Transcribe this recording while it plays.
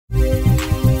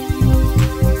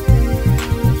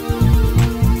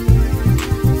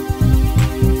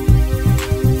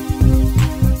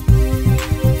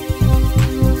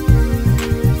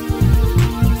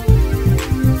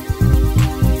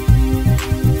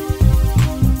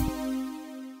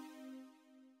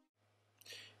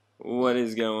What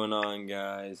is going on,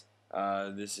 guys?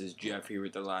 This is Jeff here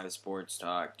with the Live Sports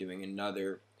Talk, doing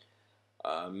another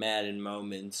Madden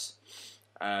Moments.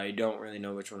 I don't really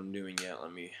know which one I'm doing yet.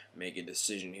 Let me make a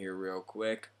decision here real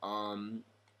quick. Let's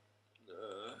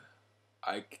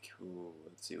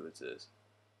see what's this.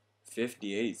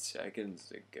 58 seconds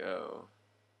to go.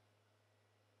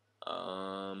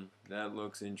 That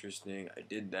looks interesting. I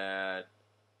did that.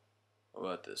 How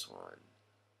about this one?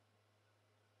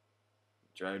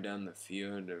 Drive down the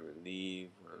field to relieve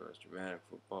one of the most dramatic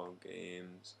football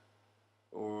games.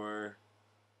 Or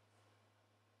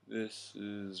this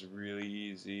is really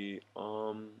easy.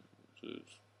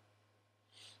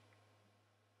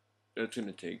 That's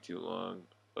gonna take too long.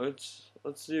 Let's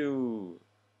do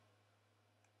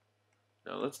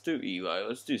Eli.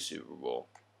 Let's do Super Bowl.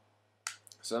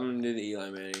 So I'm gonna do the Eli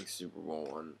Manning Super Bowl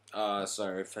one.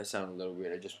 Sorry if I sound a little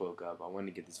weird. I just woke up. I wanted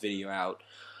to get this video out.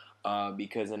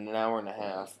 Because in an hour and a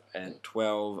half at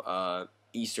 12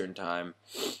 Eastern Time,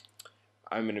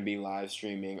 I'm going to be live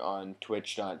streaming on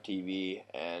twitch.tv,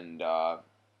 and I'm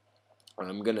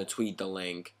going to tweet the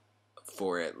link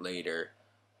for it later,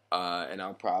 and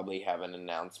I'll probably have an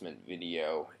announcement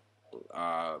video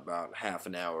about half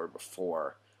an hour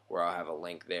before where I'll have a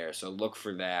link there, so look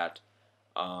for that.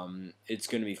 It's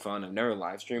going to be fun. I've never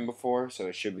live streamed before, so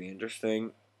it should be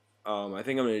interesting. I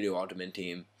think I'm going to do Ultimate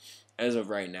Team. As of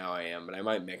right now, I am, but I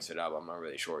might mix it up. I'm not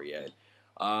really sure yet.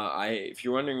 If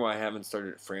you're wondering why I haven't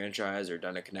started a franchise or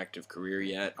done a connective career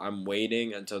yet, I'm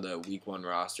waiting until the Week 1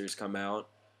 rosters come out.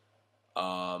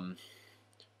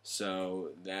 So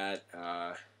that's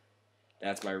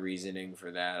my reasoning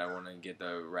for that. I want to get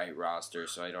the right roster,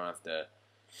 so I don't have to.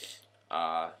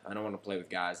 I don't want to play with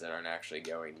guys that aren't actually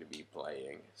going to be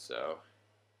playing. So,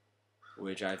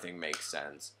 which I think makes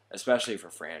sense, especially for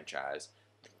franchise.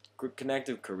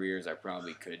 Connective careers I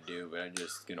probably could do, but I'm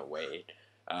just gonna wait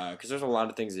because there's a lot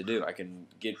of things to do. I can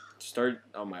start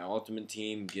on my ultimate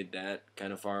team, get that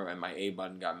kind of far, and my A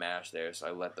button got mashed there, so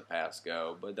I let the pass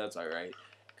go. But that's all right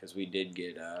because we did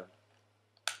get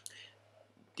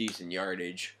decent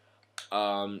yardage.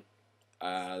 There's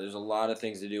a lot of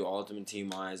things to do ultimate team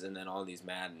wise, and then all these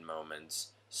Madden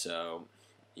moments. So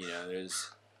there's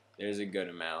a good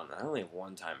amount. I only have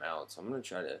one timeout, so I'm gonna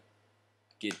try to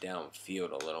get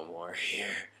downfield a little more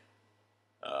here.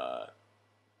 I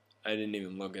didn't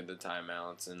even look at the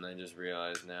timeouts, and I just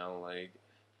realized now, like,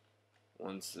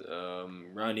 once,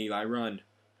 run, Eli, run.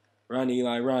 Run,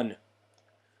 Eli, run.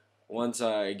 Once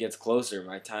it gets closer,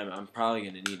 I'm probably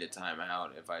going to need a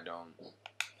timeout if I don't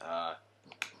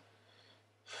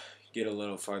get a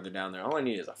little farther down there. All I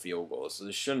need is a field goal, so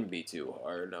this shouldn't be too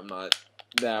hard. I'm not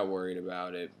that worried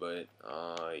about it, but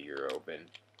you're open.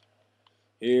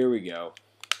 Here we go.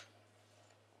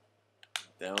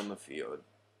 Down the field.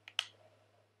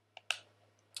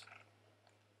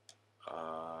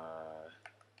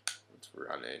 Let's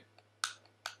run it.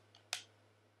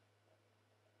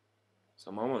 So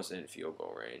I'm almost in field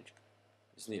goal range.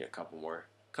 Just need a couple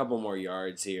more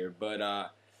yards here.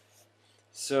 But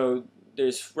so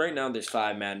right now there's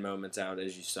 5 Madden moments out,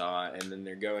 as you saw, and then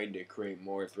they're going to create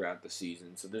more throughout the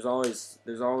season. So there's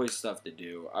always stuff to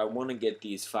do. I want to get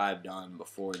these 5 done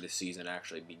before the season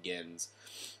actually begins,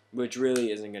 which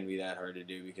really isn't going to be that hard to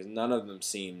do because none of them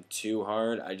seem too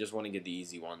hard. I just want to get the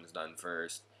easy ones done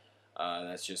first.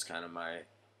 That's just kind of my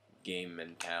game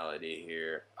mentality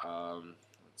here.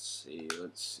 Let's see.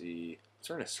 Let's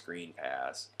run a screen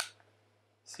pass.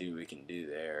 See what we can do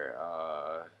there.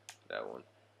 That one.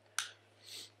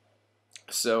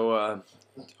 So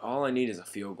all I need is a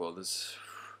field goal.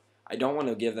 I don't want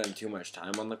to give them too much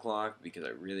time on the clock because I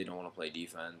really don't want to play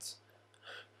defense.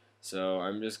 So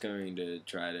I'm just going to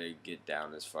try to get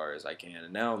down as far as I can.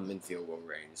 And now I'm in field goal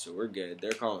range, so we're good.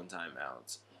 They're calling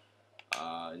timeouts.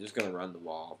 Just going to run the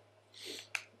ball.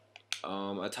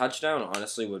 A touchdown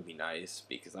honestly would be nice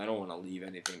because I don't want to leave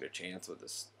anything to chance with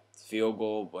this field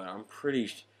goal, but I'm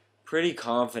pretty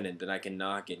confident that I can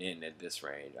knock it in at this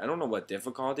range. I don't know what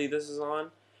difficulty this is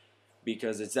on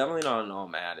because it's definitely not on all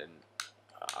Madden.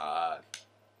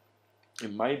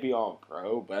 It might be all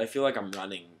pro, but I feel like I'm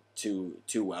running too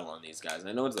well on these guys.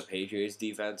 I know it's the Patriots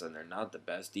defense and they're not the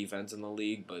best defense in the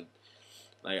league, but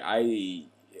like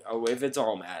if it's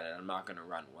all Madden, I'm not gonna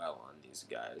run well on these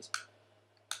guys.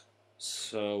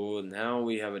 So now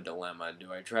we have a dilemma.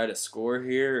 Do I try to score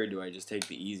here or do I just take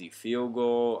the easy field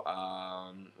goal?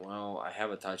 Well, I have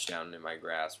a touchdown in my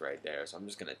grasp right there, so I'm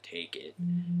just gonna take it.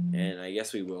 And I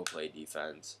guess we will play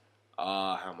defense.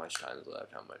 How much time is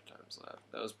left?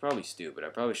 That was probably stupid. I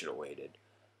probably should have waited.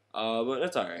 But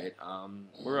that's alright.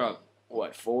 We're up,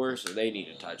 4? So they need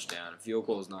a touchdown. A field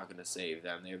goal is not going to save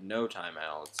them. They have no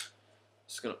timeouts.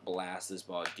 Just going to blast this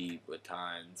ball deep with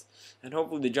Tynes. And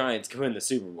hopefully the Giants can win the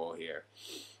Super Bowl here.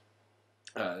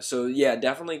 So, yeah,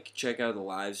 definitely check out the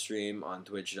live stream on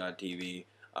twitch.tv.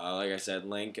 Like I said,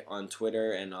 link on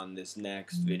Twitter, and on this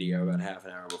next video, about half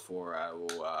an hour before, I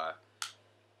will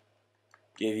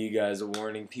give you guys a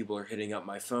warning. People are hitting up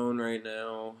my phone right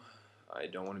now. I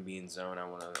don't want to be in zone. I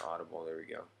want an audible. There we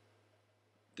go.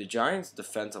 The Giants'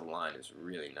 defensive line is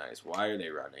really nice. Why are they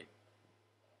running?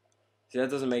 See, that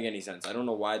doesn't make any sense. I don't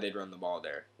know why they'd run the ball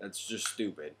there. That's just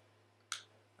stupid.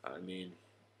 I mean,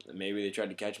 maybe they tried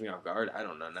to catch me off guard. I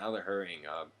don't know. Now they're hurrying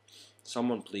up.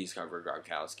 Someone please cover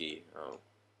Gronkowski. Oh.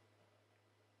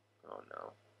 Oh,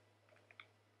 no.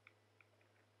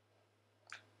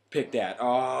 Pick that.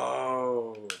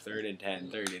 Oh, 3rd and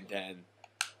 10. 3rd and 10.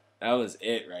 That was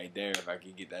it right there if I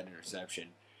could get that interception.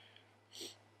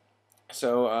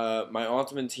 So, my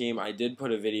ultimate team, I did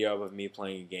put a video up of me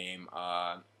playing a game.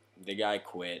 The guy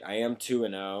quit. I am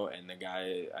 2-0, and the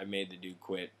guy, I made the dude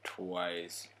quit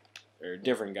twice. Or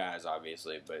different guys,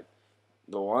 obviously, but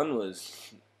the one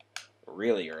was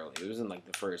really early. It was in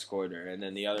like the first quarter, and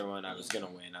then the other one I was going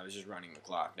to win. I was just running the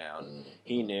clock down.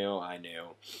 He knew, I knew.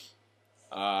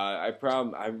 I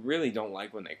really don't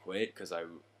like when they quit, because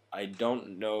I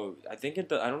don't know. I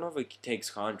don't know if it takes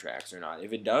contracts or not.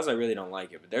 If it does, I really don't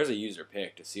like it. But there's a user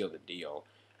pick to seal the deal.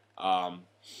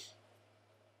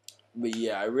 But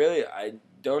yeah, I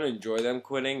don't enjoy them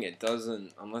quitting. It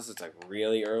doesn't, unless it's like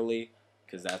really early,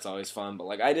 because that's always fun. But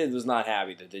like was not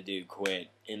happy that the dude quit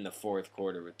in the 4th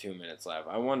quarter with 2 minutes left.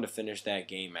 I wanted to finish that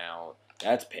game out.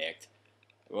 That's picked.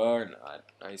 Well, or not.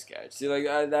 Nice catch. See, like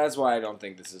that's why I don't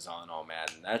think this is on all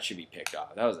Madden. That should be picked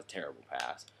off. That was a terrible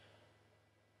pass.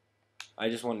 I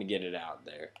just wanted to get it out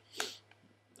there.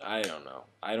 I don't know.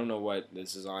 I don't know what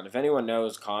this is on. If anyone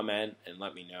knows, comment and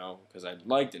let me know, because I'd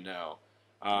like to know.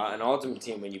 An Ultimate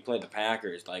Team, when you play the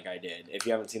Packers, like I did. If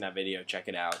you haven't seen that video, check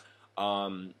it out.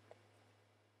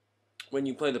 When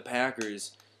you play the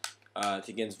Packers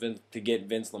to get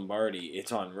Vince Lombardi,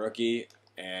 it's on rookie,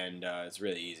 and it's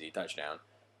really easy. Touchdown.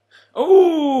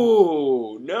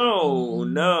 Oh, no,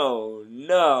 no,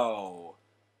 no.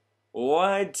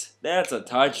 What? That's a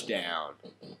touchdown.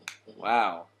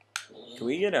 Wow. Can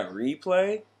we get a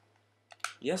replay?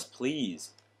 Yes,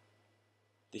 please.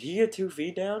 Did he get 2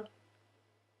 feet down?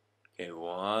 Okay,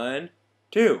 1,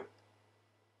 2.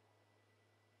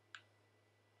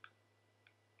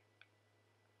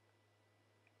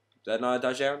 Is that not a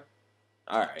touchdown?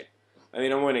 Alright. I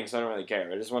mean, I'm winning, so I don't really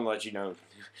care. I just want to let you know.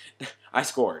 I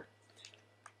scored.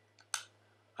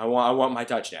 I want my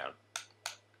touchdown.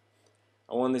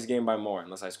 I won this game by more,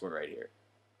 unless I score right here,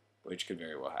 which could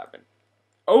very well happen.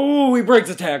 Oh, he breaks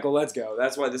a tackle. Let's go.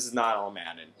 That's why this is not all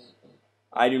Madden.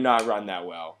 I do not run that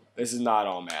well. This is not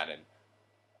all Madden.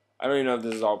 I don't even know if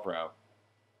this is all pro.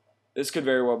 This could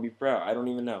very well be pro. I don't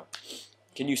even know.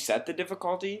 Can you set the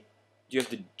difficulty? Do you have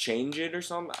to change it or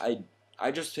something?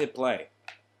 I just hit play.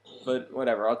 But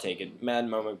whatever, I'll take it.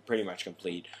 Madden moment pretty much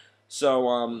complete.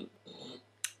 So,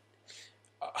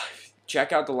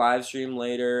 check out the live stream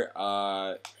later.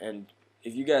 And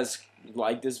if you guys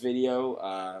like this video,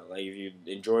 like if you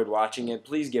enjoyed watching it,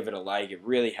 please give it a like. It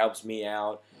really helps me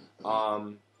out.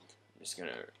 I'm just going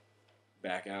to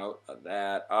back out of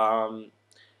that.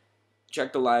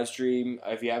 Check the live stream.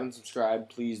 If you haven't subscribed,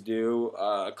 please do.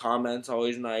 Comments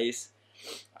always nice.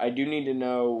 I do need to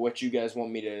know which team you guys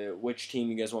want me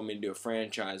to do a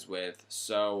franchise with.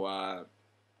 So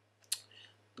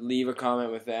leave a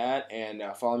comment with that, and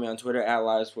follow me on Twitter at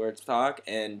LiveSportsTalk,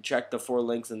 and check the 4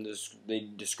 links in the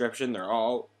description. They're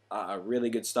all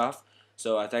really good stuff.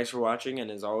 So thanks for watching,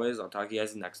 and as always, I'll talk to you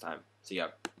guys next time. See ya.